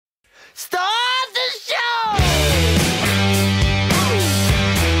Start the show!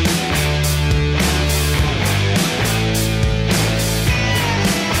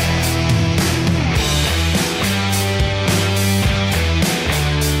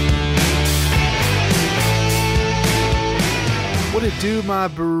 What it do, my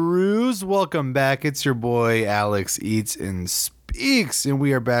brus? Welcome back. It's your boy Alex Eats and Speaks, and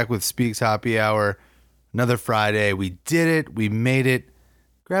we are back with Speaks Happy Hour. Another Friday. We did it. We made it.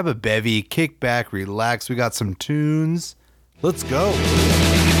 Grab a bevy, kick back, relax. We got some tunes. Let's go. Running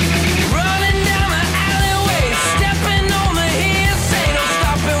down the alleyway, stepping on the hills, ain't no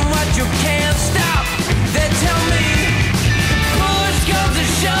stopping what you can't stop. They tell me, push comes to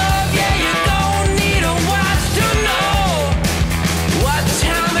shove, yeah, you don't need a watch to know what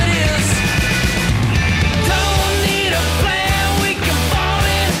time it is. Don't need a plan, we can fall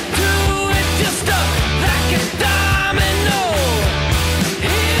into it just up like a domino.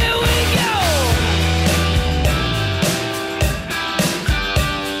 Here we go.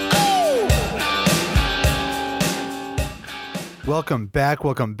 Welcome back.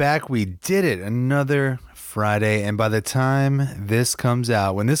 Welcome back. We did it. Another Friday. And by the time this comes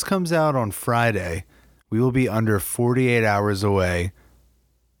out, when this comes out on Friday, we will be under 48 hours away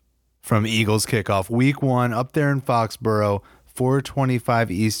from Eagles kickoff. Week 1 up there in Foxborough, 4:25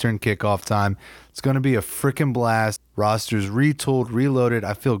 Eastern kickoff time. It's going to be a freaking blast. Rosters retooled, reloaded.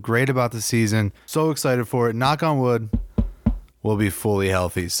 I feel great about the season. So excited for it. Knock on wood, we'll be fully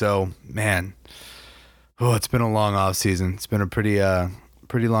healthy. So, man, it's been a long off season. It's been a pretty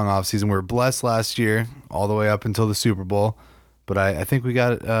long off season. We were blessed last year all the way up until the Super Bowl, but I think we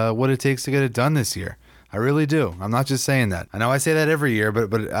got what it takes to get it done this year. I really do. I'm not just saying that. I know I say that every year,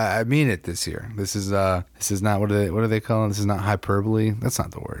 but I mean it this year. This is not what do they call it? This is not hyperbole. That's not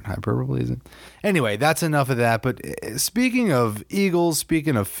the word. Hyperbole, is it? Anyway, that's enough of that. But speaking of Eagles,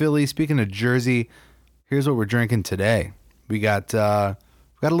 speaking of Philly, speaking of Jersey, here's what we're drinking today. We got a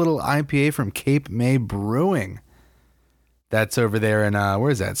little IPA from Cape May Brewing. That's over there in where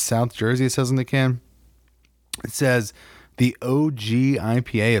is that? South Jersey, it says on the can. It says the OG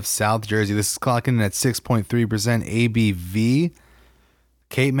IPA of South Jersey. This is clocking in at 6.3% ABV.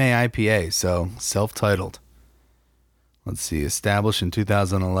 Cape May IPA, so self-titled. Let's see, established in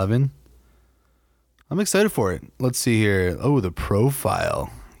 2011. I'm excited for it. Let's see here. Oh, the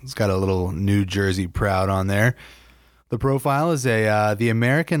profile. It's got a little New Jersey proud on there. The profile is the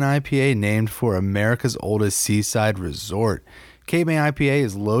American IPA named for America's oldest seaside resort. Cape May IPA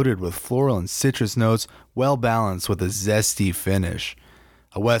is loaded with floral and citrus notes, well balanced with a zesty finish.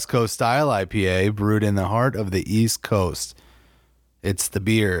 A West Coast style IPA brewed in the heart of the East Coast. It's the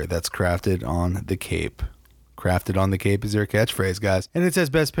beer that's crafted on the Cape. Crafted on the Cape is their catchphrase, guys. And it says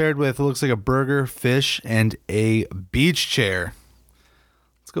best paired with, it looks like a burger, fish, and a beach chair.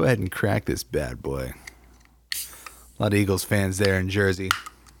 Let's go ahead and crack this bad boy. A lot of Eagles fans there in Jersey.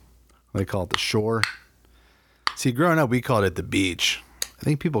 They call it the shore. See, growing up, we called it the beach. I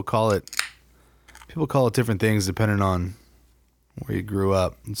think people call it different things depending on where you grew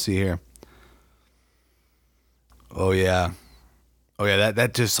up. Let's see here. Oh yeah,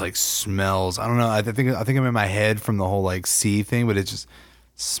 that just like smells. I don't know. I think I'm in my head from the whole like sea thing, but it just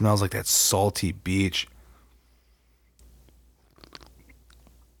smells like that salty beach.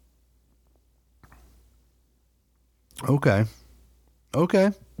 Okay.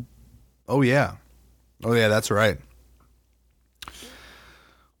 Oh yeah, that's right.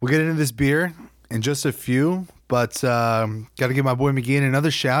 We'll get into this beer in just a few, but got to give my boy McGeehan another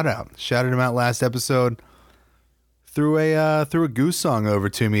shout out. Shouted him out last episode. Threw a Goose song over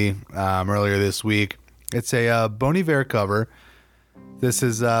to me earlier this week. It's a Bon Iver cover. This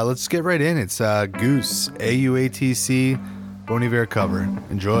is let's get right in. It's Goose, AUATC, Bon Iver cover.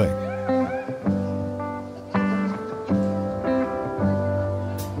 Enjoy.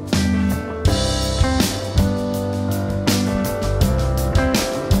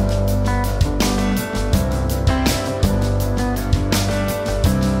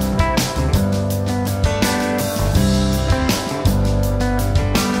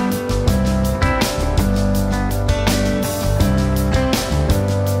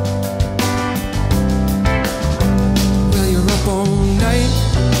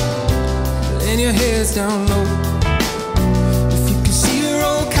 Down low. If you can see your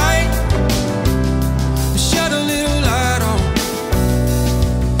own kite, shut a little light on.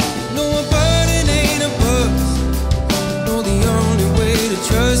 You know a bird, it ain't a buzz. You know the only way to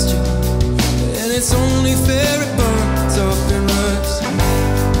trust you, and it's only fair it burns up in rust.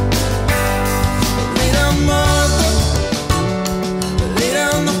 Lay down Martha, lay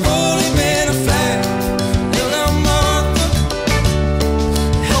down the holy man of flag. Lay down Martha,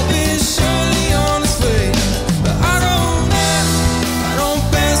 help his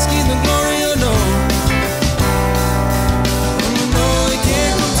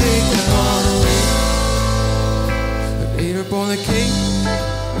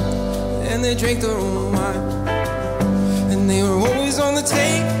and they drank their own wine. And they were always on the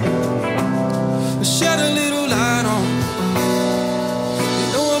take, shed a little light on. You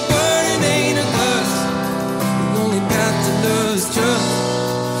know a burden ain't a curse, the only path to love is just.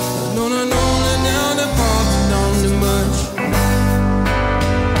 No, no, no, no, now they're falling on too much.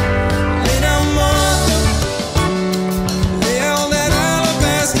 Lay down, mother, lay all that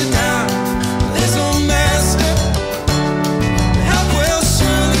alabaster down. There's no master, help will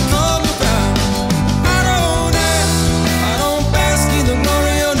surely come about. I don't ask, I don't bask in the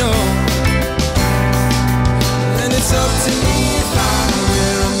glory, oh no.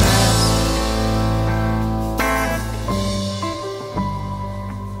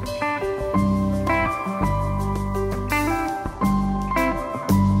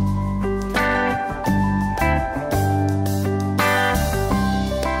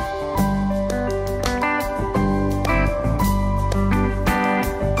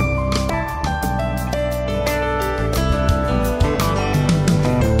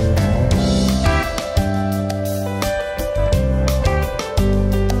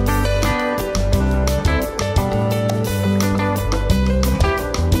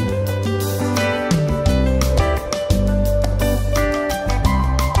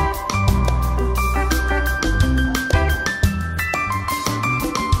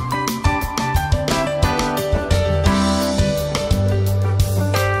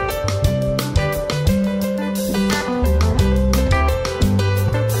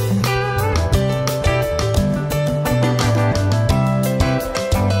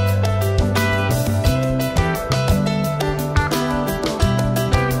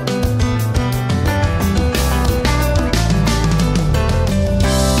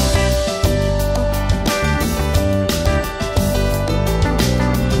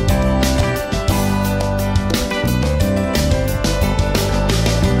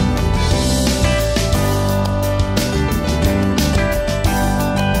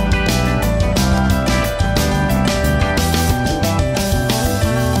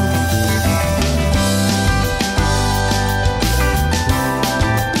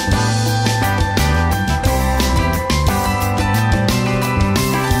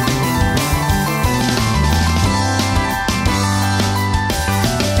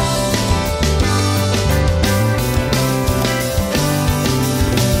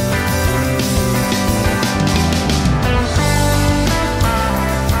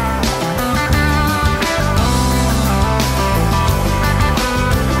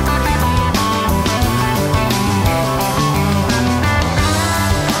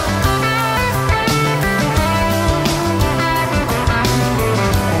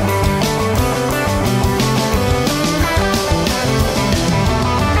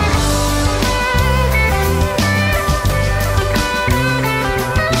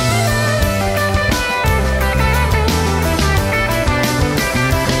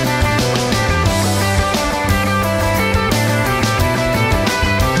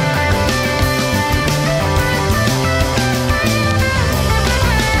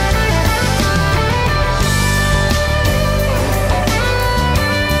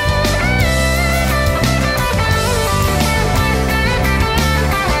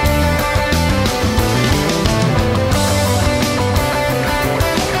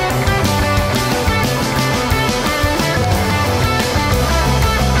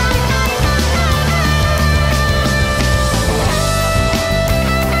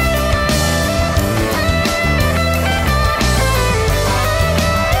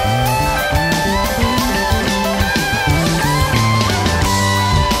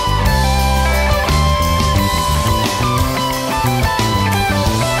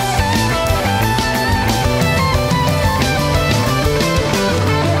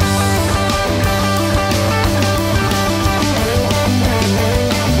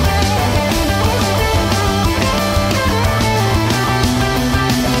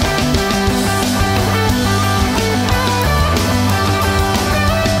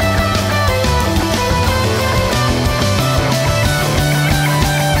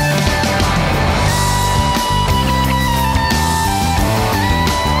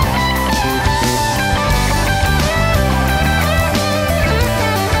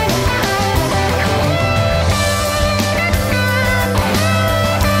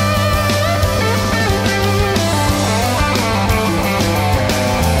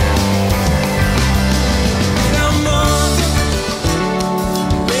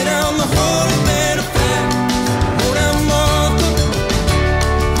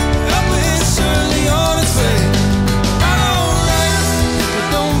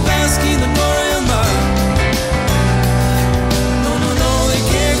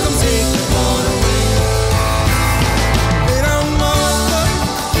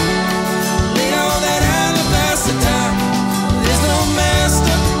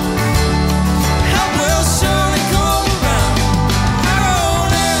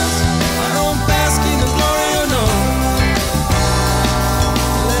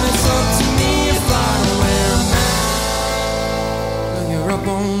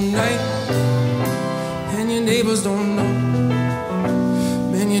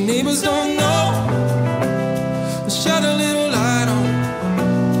 and your neighbors don't know. Shut a little light on.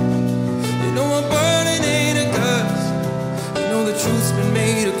 You know I'm burning ain't a gust. You know the truth's been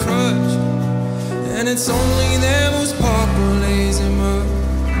made a crutch, and it's only them whose papa lays him up.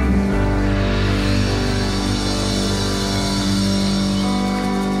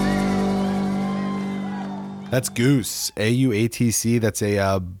 That's Goose, A-U-A-T-C. That's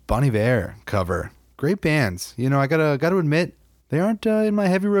a Bon Iver cover. Great bands. You know, I gotta admit, they aren't in my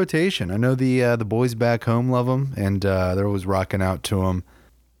heavy rotation. I know the boys back home love them, and they're always rocking out to them.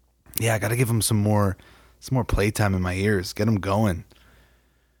 Yeah, I gotta give them some more playtime in my ears. Get them going.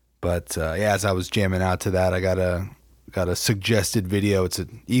 But yeah, as I was jamming out to that, I got a suggested video. It's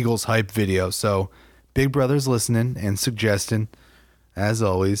an Eagles hype video. So Big Brother's listening and suggesting, as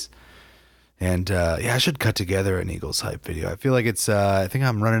always. And yeah, I should cut together an Eagles hype video. I feel like I think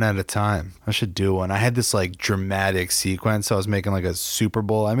I'm running out of time. I should do one. I had this like dramatic sequence. So I was making like a Super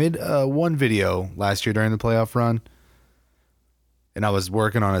Bowl. I made one video last year during the playoff run. And I was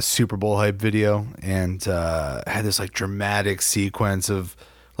working on a Super Bowl hype video. And had this like dramatic sequence of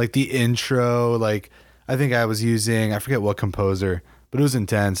like the intro. Like I think I was using, I forget what composer, but it was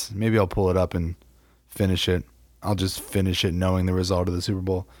intense. Maybe I'll pull it up and finish it. I'll just finish it knowing the result of the Super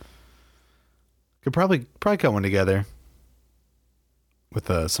Bowl. Could probably cut one together with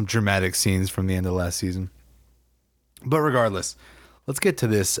some dramatic scenes from the end of last season. But regardless, let's get to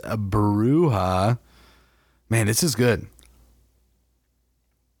this Bruja. Man, this is good.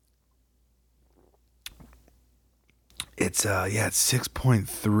 It's it's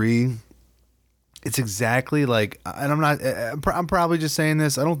 6.3. It's exactly like, and I'm probably just saying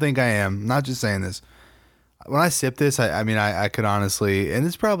this. I don't think I am. I'm not just saying this. When I sip this, I mean, I could honestly, and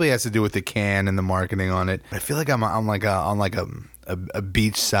this probably has to do with the can and the marketing on it. I feel like I'm on like a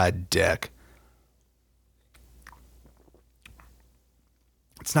beachside deck.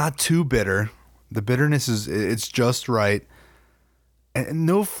 It's not too bitter. The bitterness it's just right, and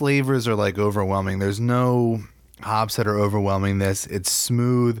no flavors are like overwhelming. There's no hops that are overwhelming this. It's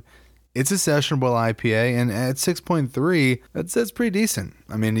smooth. It's a sessionable IPA, and at 6.3, that's pretty decent.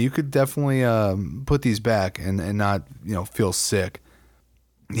 I mean, you could definitely put these back and not, feel sick.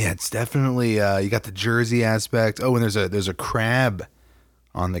 Yeah, it's definitely you got the Jersey aspect. Oh, and there's a crab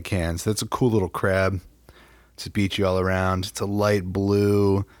on the can, so that's a cool little crab. It's beachy all around. It's a light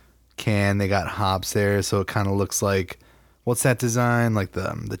blue can. They got hops there, so it kind of looks like, what's that design? Like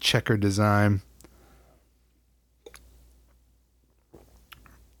the checker design.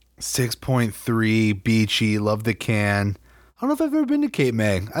 6.3 beachy, love the can. I don't know if I've ever been to Cape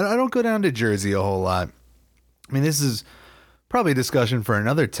May. I don't go down to Jersey a whole lot. I mean, this is probably a discussion for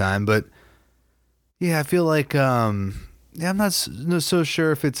another time, but yeah, I feel like I'm not so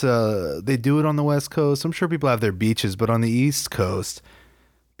sure if it's they do it on the West Coast. I'm sure people have their beaches, but on the East Coast,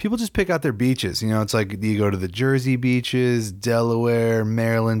 people just pick out their beaches. It's like you go to the Jersey beaches, Delaware,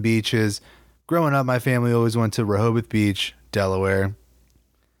 Maryland beaches. Growing up, my family always went to Rehoboth Beach, Delaware.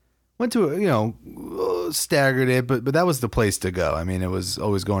 Went to, staggered it, but that was the place to go. I mean, it was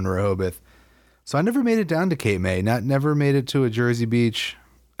always going to Rehoboth. So I never made it down to Cape May. Never made it to a Jersey beach.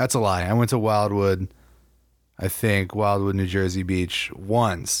 That's a lie. I went to Wildwood, New Jersey beach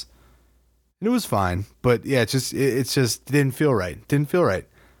once. And it was fine. But yeah, it just didn't feel right. Didn't feel right.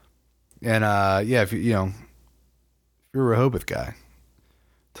 And yeah, if you're a Rehoboth guy,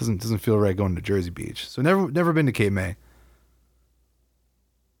 it doesn't feel right going to Jersey Beach. So never been to Cape May.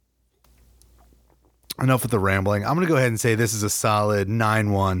 Enough with the rambling. I'm going to go ahead and say this is a solid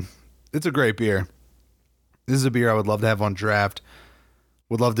 9-1. It's a great beer. This is a beer I would love to have on draft.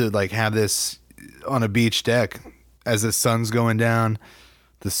 Would love to have this on a beach deck as the sun's going down,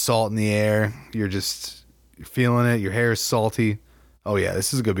 the salt in the air. You're feeling it. Your hair is salty. Oh yeah,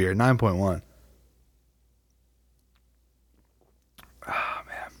 this is a good beer. 9.1. Oh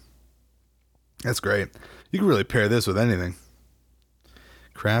man. That's great. You can really pair this with anything.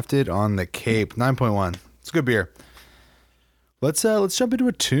 Crafted on the Cape, 9.1. It's a good beer. Let's jump into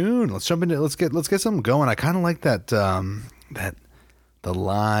a tune. Let's get something going. I kind of like that the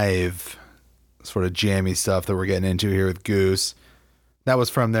live sort of jammy stuff that we're getting into here with Goose. That was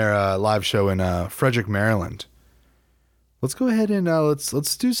from their live show in Frederick, Maryland. Let's go ahead and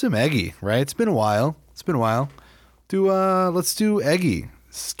let's do some Eggy, right? It's been a while. Let's do Eggy.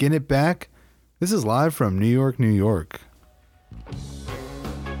 Skin It Back. This is live from New York, New York.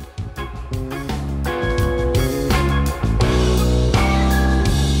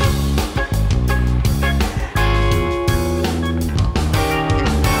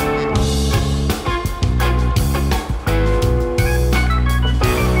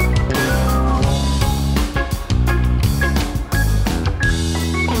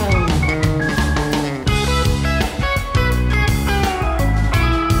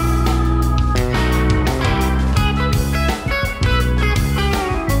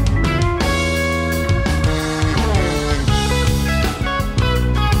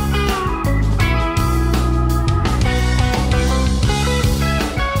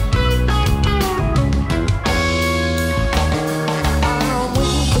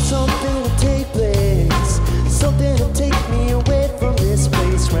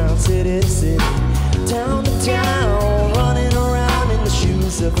 city to city, town to town, running around in the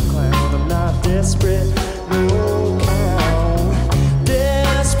shoes of a clown. I'm not desperate, no clown,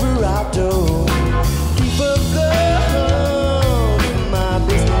 desperado. Keep a gun, my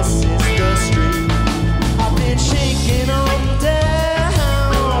business is the street. I've been shaking on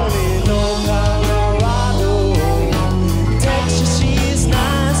down in old Colorado. Texas, she's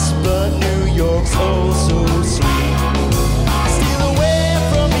nice, but New York's oh so sweet. Steal away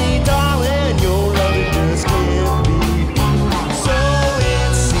from me, darling, you're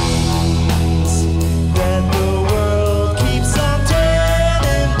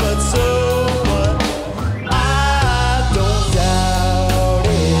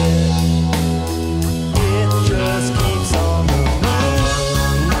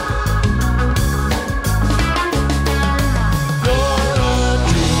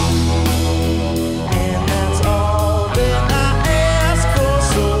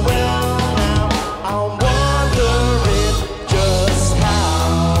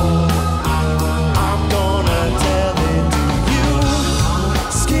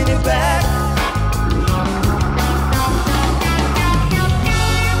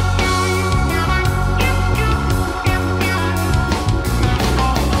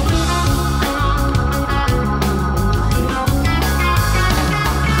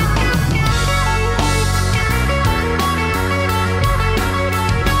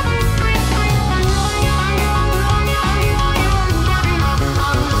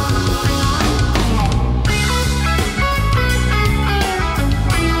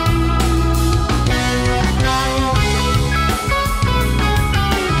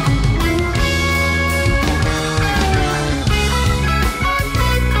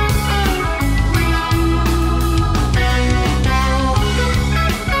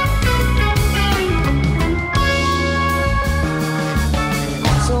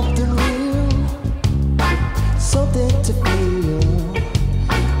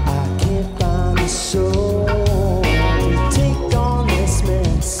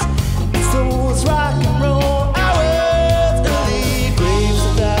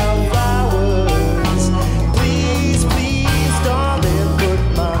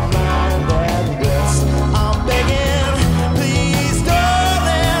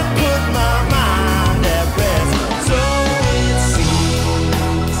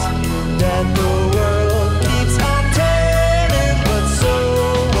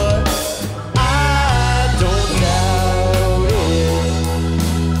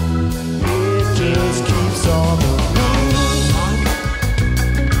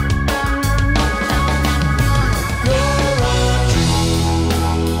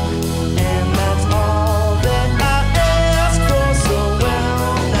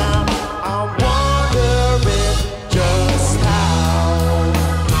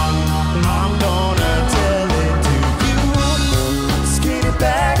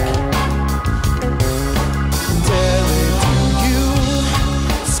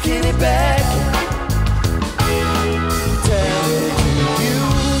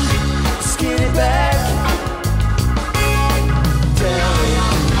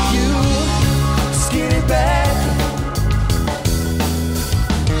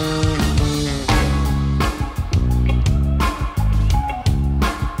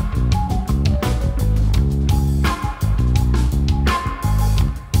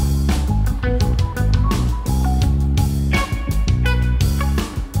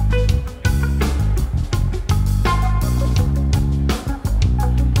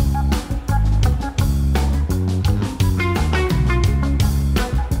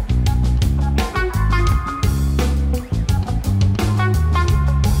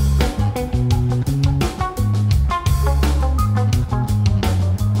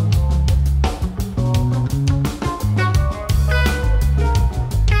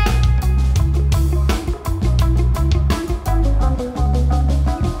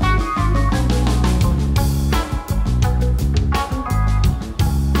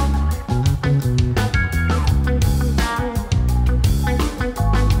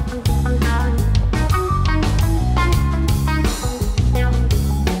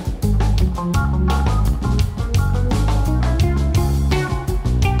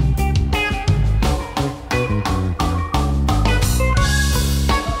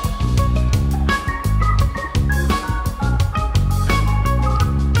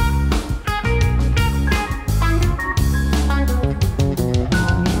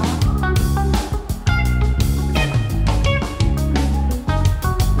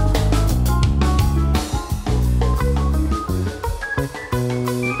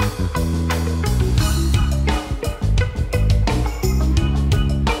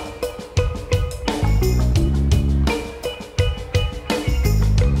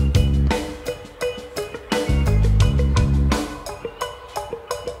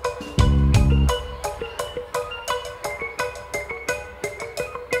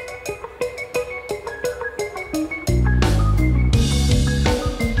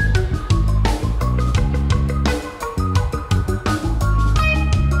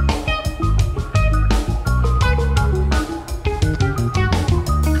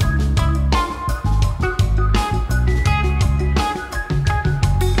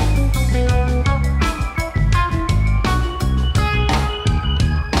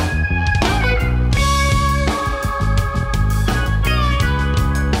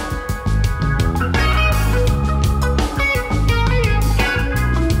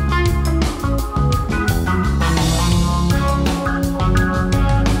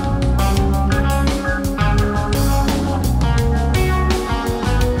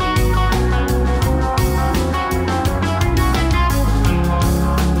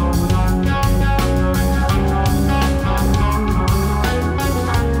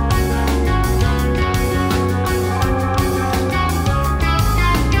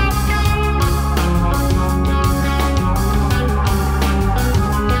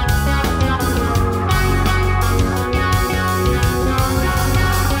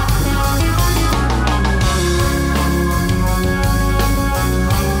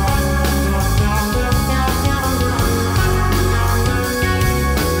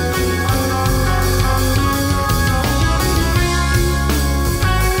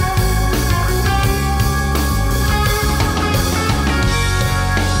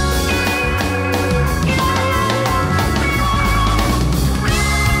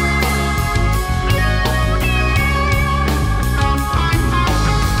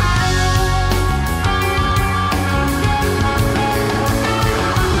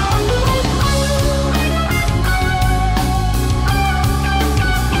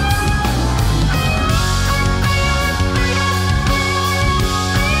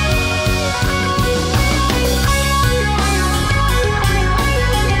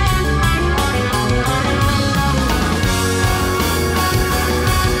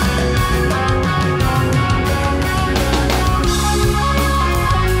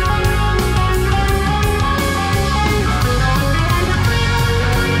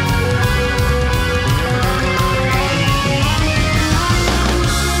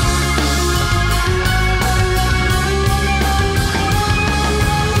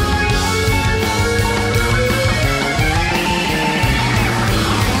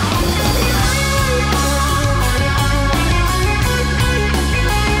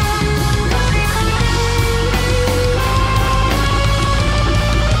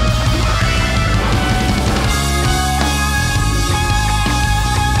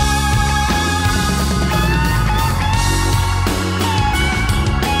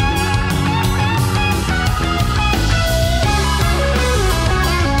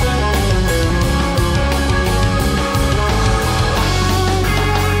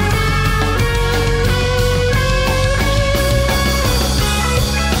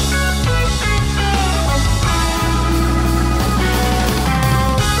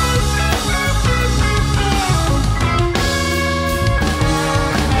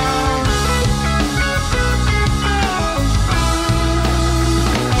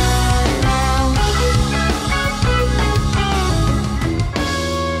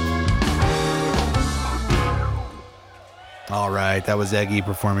That was Eggy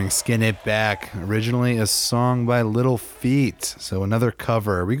performing Skin It Back, originally a song by Little Feat. So another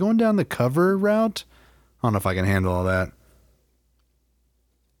cover. Are we going down the cover route? I don't know if I can handle all that.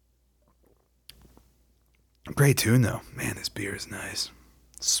 Great tune, though. Man, this beer is nice.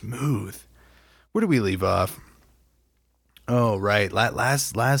 Smooth. Where did we leave off? Oh, right.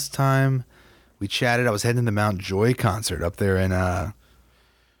 Last time we chatted, I was heading to the Mount Joy concert up there in the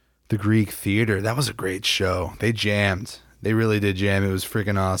Greek Theater. That was a great show. They jammed. They really did jam. It was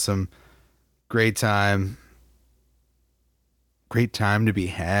freaking awesome. Great time. Great time to be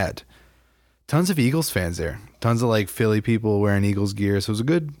had. Tons of Eagles fans there. Tons of like Philly people wearing Eagles gear. So it was a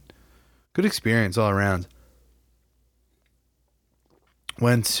good experience all around.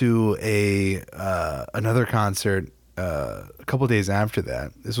 Went to another concert a couple days after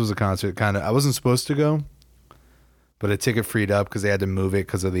that. This was a concert I wasn't supposed to go, but a ticket freed up because they had to move it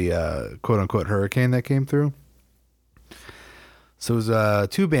because of the quote unquote hurricane that came through. So it was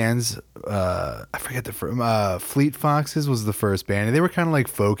two bands. I forget the first. Fleet Foxes was the first band. And they were kind of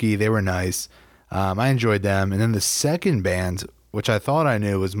like folky. They were nice. I enjoyed them. And then the second band, which I thought I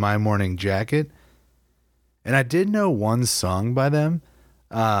knew, was My Morning Jacket. And I did know one song by them.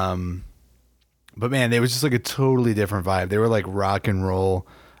 But man, they was just like a totally different vibe. They were like rock and roll.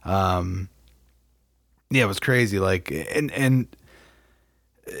 Yeah, it was crazy. Like, and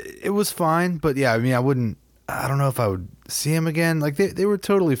it was fine. But yeah, I mean, I don't know if I would see him again. Like they were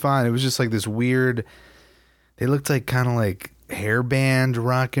totally fine. It was just like this weird, they looked like kind of like hair band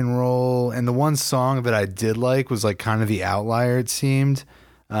rock and roll. And the one song that I did like was like kind of the outlier, it seemed.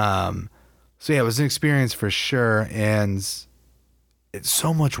 So yeah, it was an experience for sure. And it's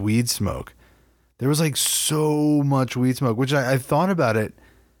so much weed smoke. There was like so much weed smoke, which I thought about it.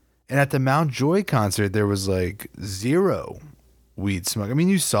 And at the Mount Joy concert, there was like zero weed smoke. I mean,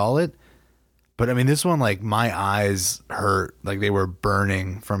 you saw it. But I mean, this one, like my eyes hurt, like they were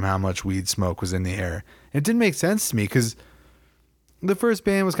burning from how much weed smoke was in the air. It didn't make sense to me because the first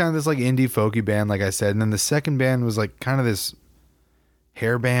band was kind of this like indie folky band, like I said. And then the second band was like kind of this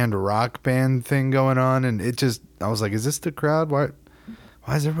hair band, rock band thing going on. And I was like, is this the crowd? Why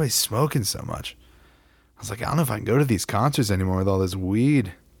is everybody smoking so much? I was like, I don't know if I can go to these concerts anymore with all this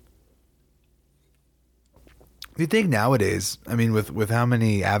weed. Do you think nowadays, I mean, with how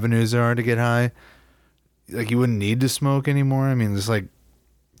many avenues there are to get high, like you wouldn't need to smoke anymore? I mean, just like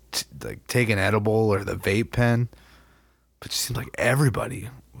take an edible or the vape pen. But it seemed like everybody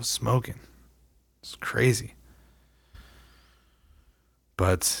was smoking. It's crazy.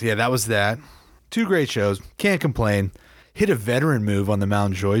 But yeah, that was that. Two great shows. Can't complain. Hit a veteran move on the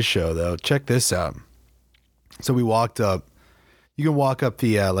Mount Joy show, though. Check this out. So we walked up. You can walk up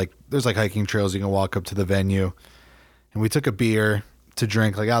the, there's like hiking trails. You can walk up to the venue. And we took a beer to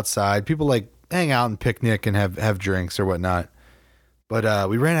drink like outside. People like hang out and picnic and have drinks or whatnot. But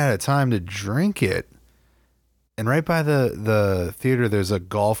we ran out of time to drink it. And right by the theater, there's a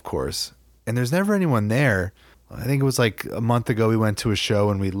golf course. And there's never anyone there. I think it was like a month ago we went to a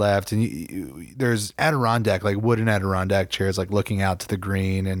show and we left. And there's Adirondack, like wooden Adirondack chairs, like looking out to the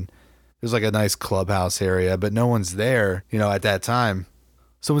green. And there's like a nice clubhouse area, but no one's there, at that time.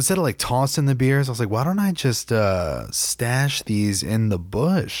 So instead of like tossing the beers, I was like, why don't I just stash these in the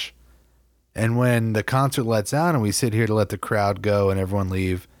bush? And when the concert lets out and we sit here to let the crowd go and everyone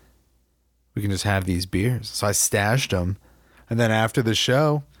leave, we can just have these beers. So I stashed them. And then after the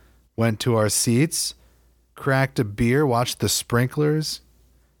show, went to our seats, cracked a beer, watched the sprinklers,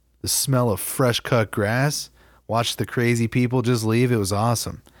 the smell of fresh cut grass, watched the crazy people just leave. It was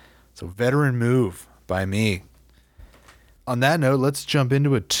awesome. So veteran move by me. On that note, let's jump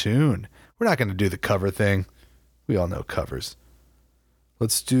into a tune. We're not going to do the cover thing. We all know covers.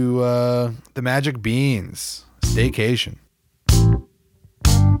 Let's do the Magic Beans, Staycation.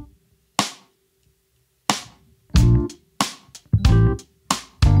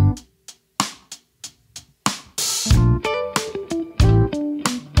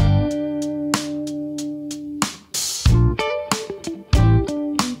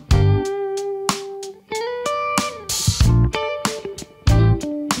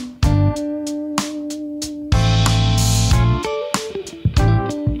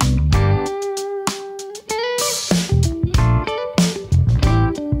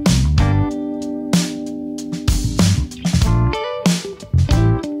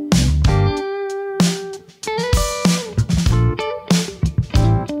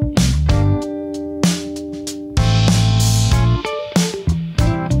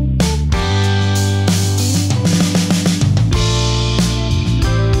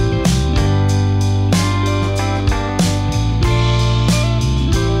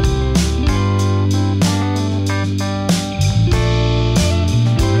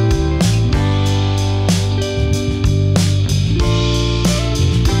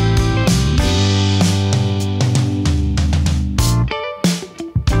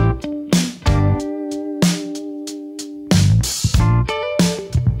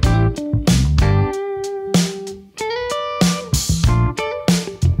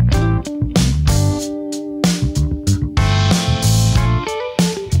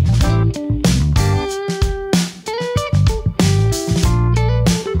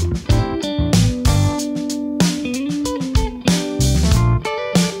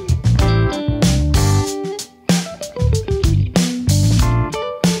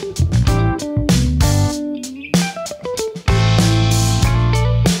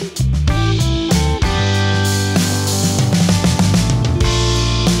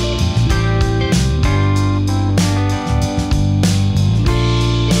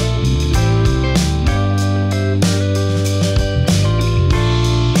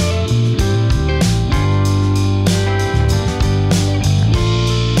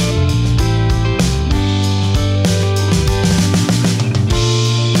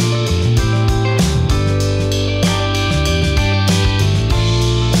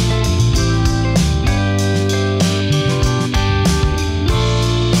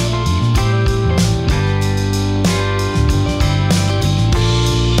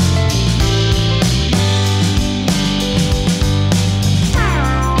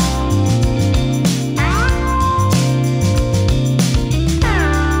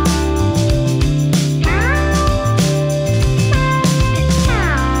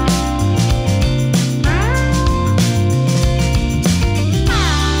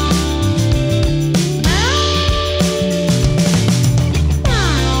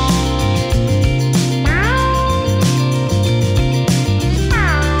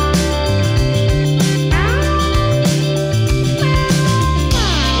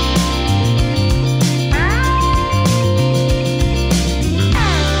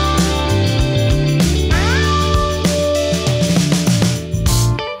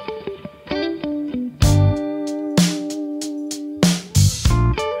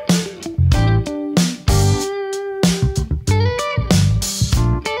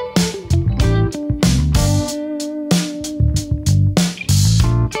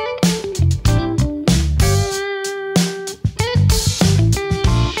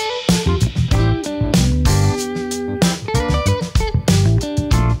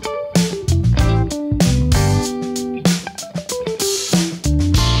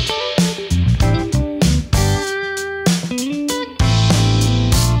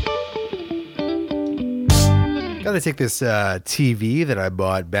 got to take this TV that I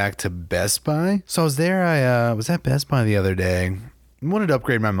bought back to Best Buy. So I was there. I was at Best Buy the other day. I wanted to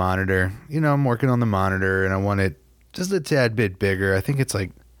upgrade my monitor. You know, I'm working on the monitor, and I want it just a tad bit bigger. I think it's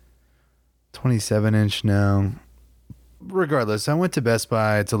like 27 inch now. Regardless, I went to Best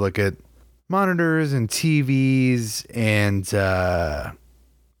Buy to look at monitors and TVs, and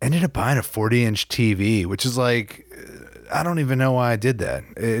ended up buying a 40-inch TV, which is like, I don't even know why I did that.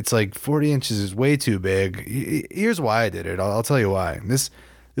 It's like 40 inches is way too big. Here's why I did it. I'll tell you why. This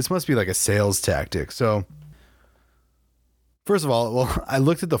must be like a sales tactic. So, first of all, well, I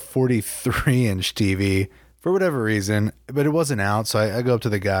looked at the 43-inch TV for whatever reason, but it wasn't out. So I go up to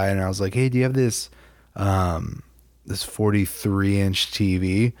the guy and I was like, "Hey, do you have this 43-inch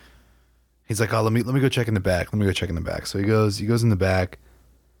TV?" He's like, "Oh, let me go check in the back. So he goes in the back,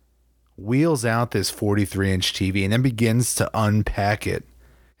 wheels out this 43-inch TV, and then begins to unpack it.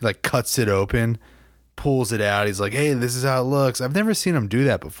 He like cuts it open, pulls it out. He's like, "Hey, this is how it looks." I've never seen him do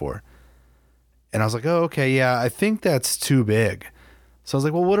that before. And I was like, "Oh, okay, yeah, I think that's too big." So I was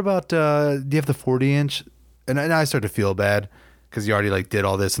like, "Well, what about, do you have the 40-inch? And I started to feel bad because he already like did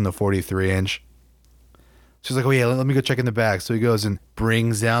all this in the 43-inch. She's like, "Oh yeah, let me go check in the back." So he goes and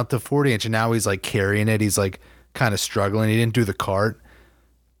brings out the 40-inch, and now he's like carrying it. He's like kind of struggling. He didn't do the cart.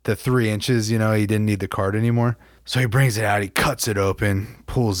 The 3 inches, you know, he didn't need the cart anymore. So he brings it out. He cuts it open,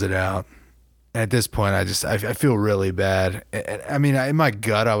 pulls it out. And at this point, I feel really bad. I mean, in my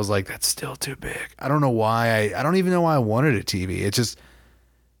gut, I was like, that's still too big. I don't know why. I don't even know why I wanted a TV. It's just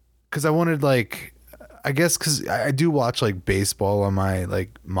because I wanted, like, I guess because I do watch like baseball on my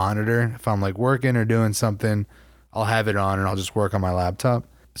like monitor. If I'm like working or doing something, I'll have it on and I'll just work on my laptop.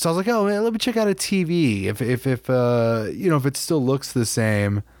 So I was like, "Oh man, let me check out a TV. If you know, if it still looks the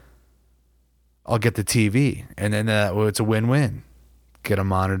same, I'll get the TV." And then well, it's a win-win. Get a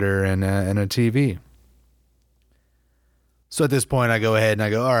monitor and a TV. So at this point, I go ahead and I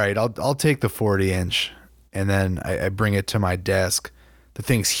go, "All right, I'll take the 40-inch," and then I bring it to my desk. The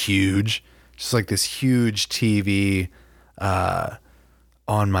thing's huge. Just like this huge TV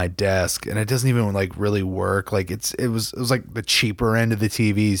on my desk, and it doesn't even like really work. Like it was like the cheaper end of the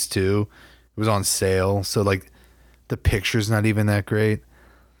TVs too. It was on sale, so like the picture's not even that great.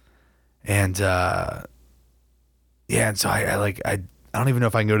 And yeah, and so I don't even know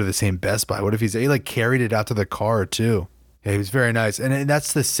if I can go to the same Best Buy. What if he like carried it out to the car too? Yeah, he was very nice, and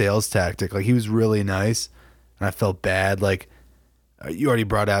that's the sales tactic. Like he was really nice, and I felt bad. Like, you already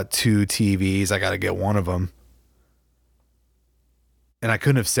brought out 2 TVs. I got to get one of them. And I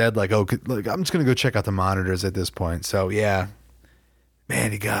couldn't have said like, "Oh, look, I'm just going to go check out the monitors at this point." So yeah,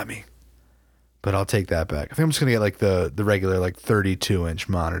 man, he got me. But I'll take that back. I think I'm just going to get like the regular like 32-inch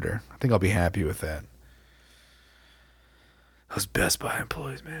monitor. I think I'll be happy with that. Those Best Buy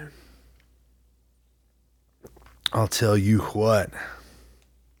employees, man. I'll tell you what.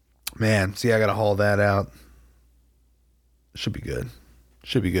 Man, see, I got to haul that out. Should be good.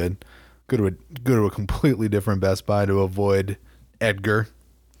 Go to a completely different Best Buy to avoid Edgar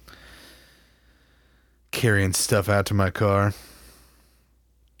carrying stuff out to my car.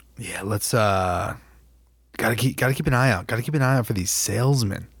 Yeah, let's gotta keep an eye out. Gotta keep an eye out for these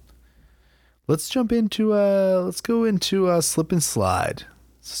salesmen. Let's jump into let's go into Slip and Slide.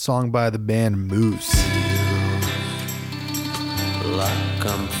 It's a song by the band Moose. Like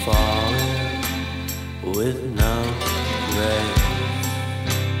I'm falling with no rain.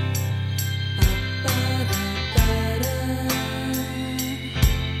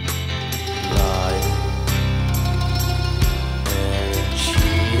 Lying and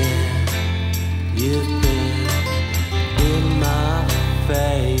cheating. You've been in my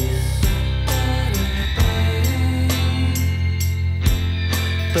face,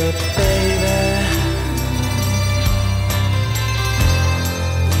 but baby,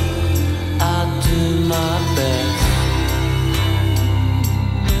 I'll do my best.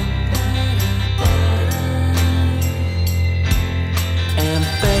 And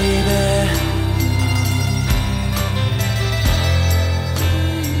baby,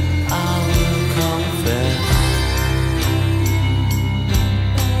 I will confess,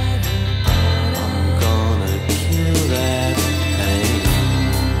 I'm gonna kill that pain.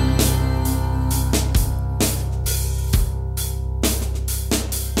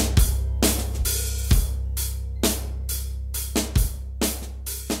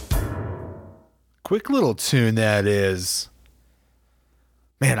 Quick little tune that is.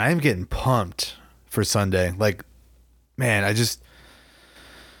 Man, I am getting pumped for Sunday. Like, man, I just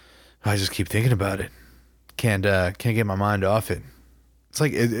keep thinking about it. Can't get my mind off it. It's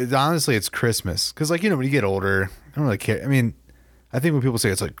like, honestly, it's Christmas. Because, like, you know, when you get older, I don't really care. I mean, I think when people say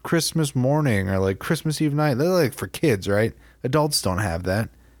it's like Christmas morning or like Christmas Eve night, they're like for kids, right? Adults don't have that.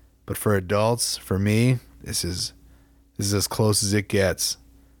 But for adults, for me, this is as close as it gets.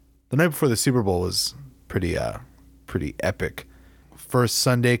 The night before the Super Bowl was pretty epic. First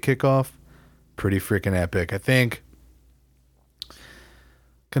Sunday kickoff, pretty freaking epic. I think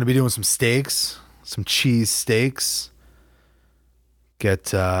gonna be doing some steaks, some cheese steaks.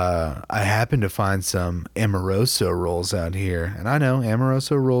 I happen to find some Amoroso rolls out here, and I know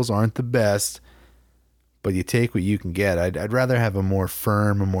Amoroso rolls aren't the best, but you take what you can get. I'd rather have a more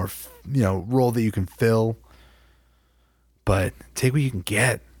firm, a more roll that you can fill, but take what you can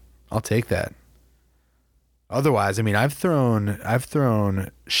get. I'll take that. Otherwise, I mean, I've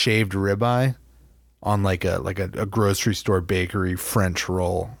thrown shaved ribeye on like a grocery store bakery French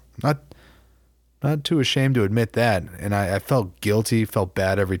roll. Not too ashamed to admit that, and I felt guilty, felt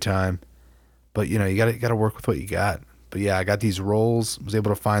bad every time. But you gotta work with what you got. But yeah, I got these rolls. Was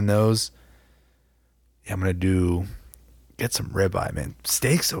able to find those. Yeah, I'm gonna get some ribeye, man.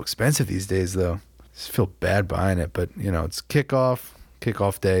 Steak's so expensive these days, though. I just feel bad buying it, but it's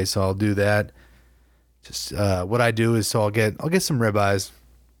kickoff day, so I'll do that. Just what I do is, so I'll get some ribeyes.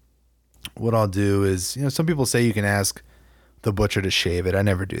 What I'll do is, some people say you can ask the butcher to shave it. I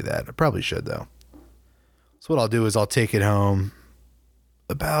never do that. I probably should though. So what I'll do is I'll take it home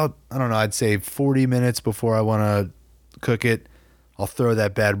about, I don't know, I'd say 40 minutes before I want to cook it. I'll throw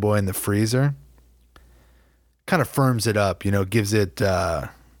that bad boy in the freezer. Kind of firms it up, gives it,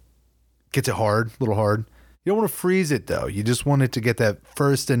 gets it hard, a little hard. You don't want to freeze it though. You just want it to get that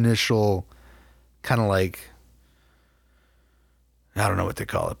first initial kind of like, I don't know what they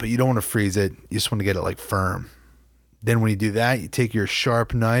call it, but you don't want to freeze it. You just want to get it like firm. Then when you do that, you take your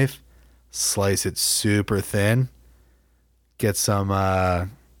sharp knife, slice it super thin, get some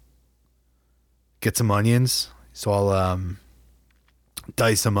onions. So I'll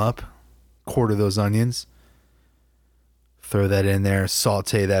dice them up, quarter those onions, throw that in there,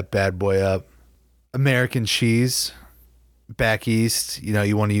 saute that bad boy up. American cheese, back east,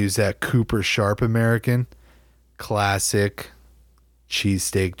 you want to use that Cooper Sharp American, classic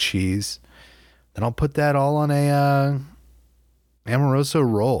cheesesteak cheese. Then I'll put that all on a Amoroso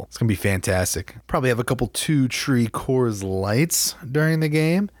roll. It's gonna be fantastic. Probably have a couple 2-tree Coors Lights during the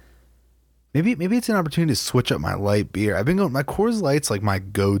game. Maybe it's an opportunity to switch up my light beer. I've been going, my Coors Light's like my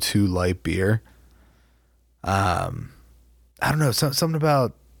go-to light beer. I don't know, something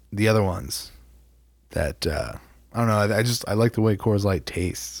about the other ones that I don't know. I like the way Coors Light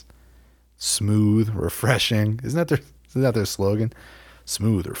tastes. Smooth, refreshing. Isn't that their slogan?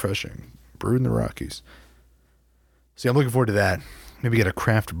 Smooth, refreshing, brewed in the Rockies. See, I'm looking forward to that. Maybe get a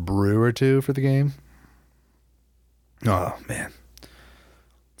craft brew or two for the game. Oh man,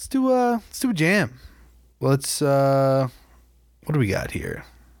 let's do a jam. Let's what do we got here?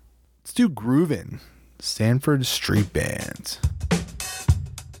 Let's do Groovin', Stanford Street Band.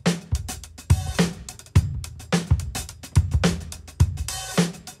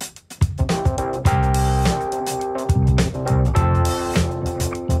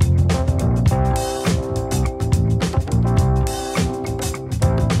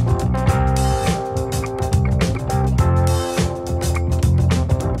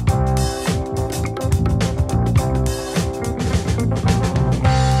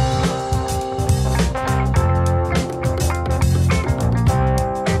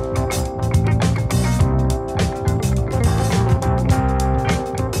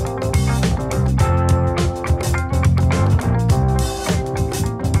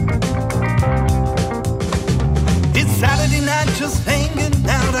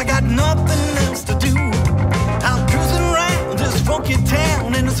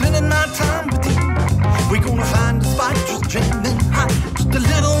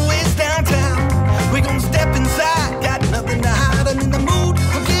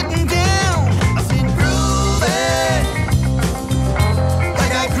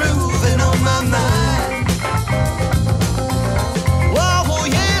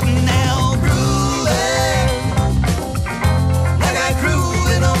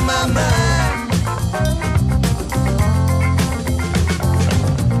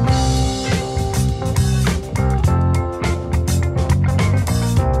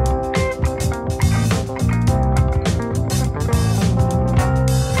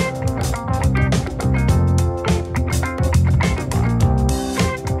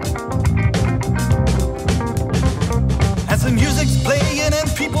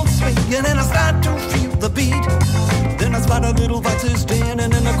 swinging and I start to feel the beat. Then I spot a little foxy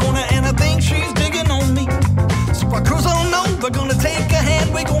standing in the corner and I think she's digging on me. So I cruise on over, gonna take a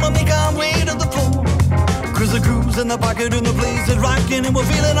hand, we're gonna make our way to the floor. Cruise in the pocket and the place is rocking and we're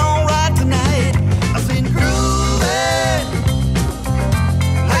feeling alright tonight. I said grooving,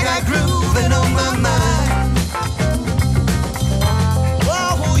 I got grooving on my mind.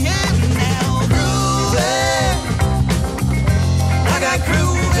 Oh yeah, now grooving, I got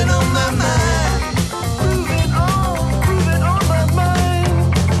grooving on my mind. Grooving on my mind.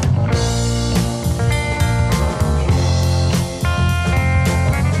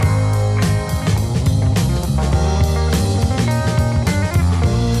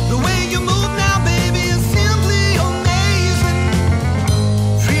 The way you move now, baby, is simply amazing.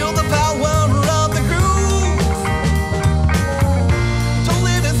 Feel the power of the groove. Don't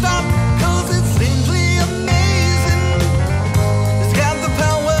let it stop, 'cause it's simply amazing. It's got the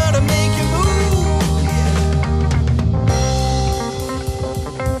power to make you move.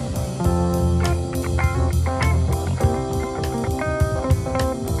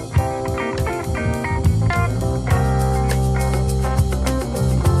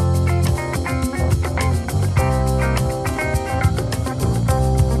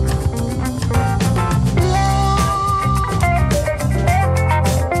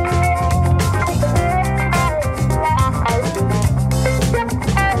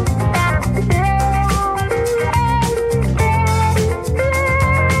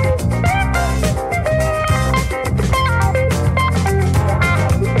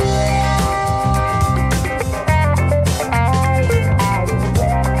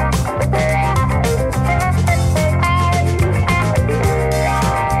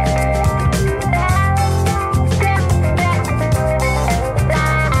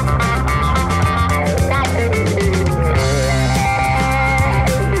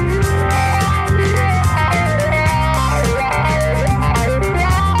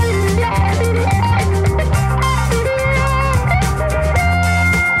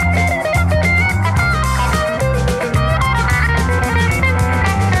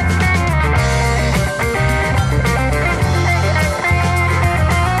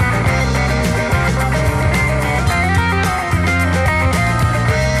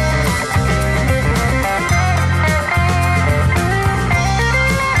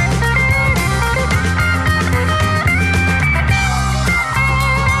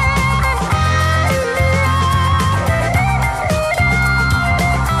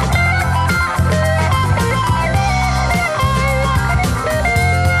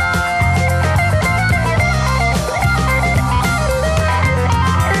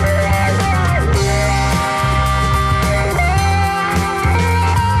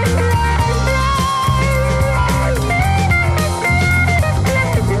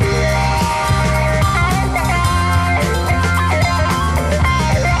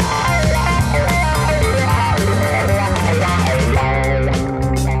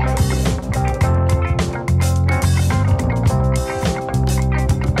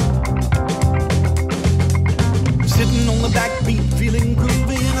 Sitting on the backbeat, feeling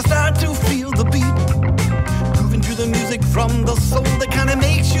groovy, and I start to feel the beat. Grooving to the music from the soul that kinda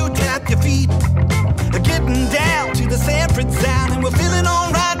makes you tap your feet. Getting down to the Sanford sound, and we're feeling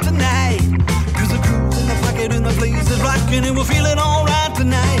alright tonight. 'Cause the groove's in the pocket and the place is rocking, and we're feeling alright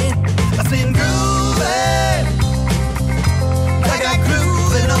tonight. I said grooving, I got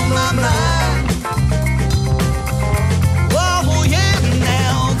grooving on my mind. Oh yeah,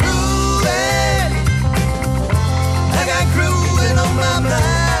 now grooving, I got grooving on my mind.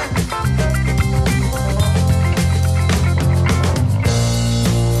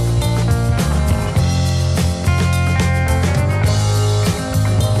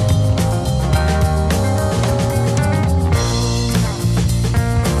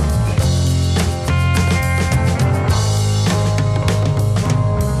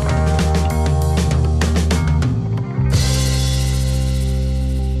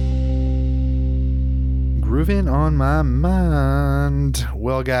 Grooving on my mind.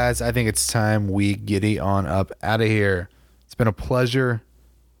 Well, guys, I think it's time we giddy on up out of here. It's been a pleasure.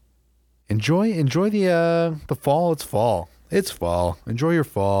 Enjoy the fall. It's fall. It's fall. Enjoy your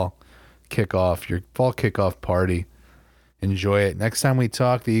fall kickoff, your fall kickoff party. Enjoy it. Next time we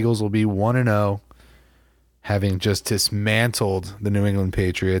talk, the Eagles will be 1-0, having just dismantled the New England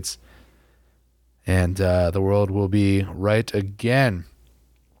Patriots. And the world will be right again.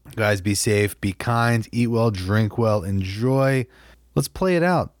 Guys, be safe, be kind, eat well, drink well, enjoy. Let's play it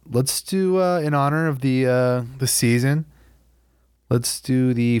out. Let's do, in honor of the season, let's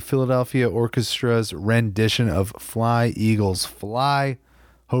do the Philadelphia Orchestra's rendition of Fly, Eagles, Fly.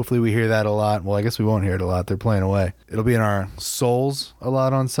 Hopefully we hear that a lot. Well, I guess we won't hear it a lot. They're playing away. It'll be in our souls a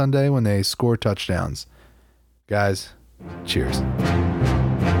lot on Sunday when they score touchdowns. Guys, cheers.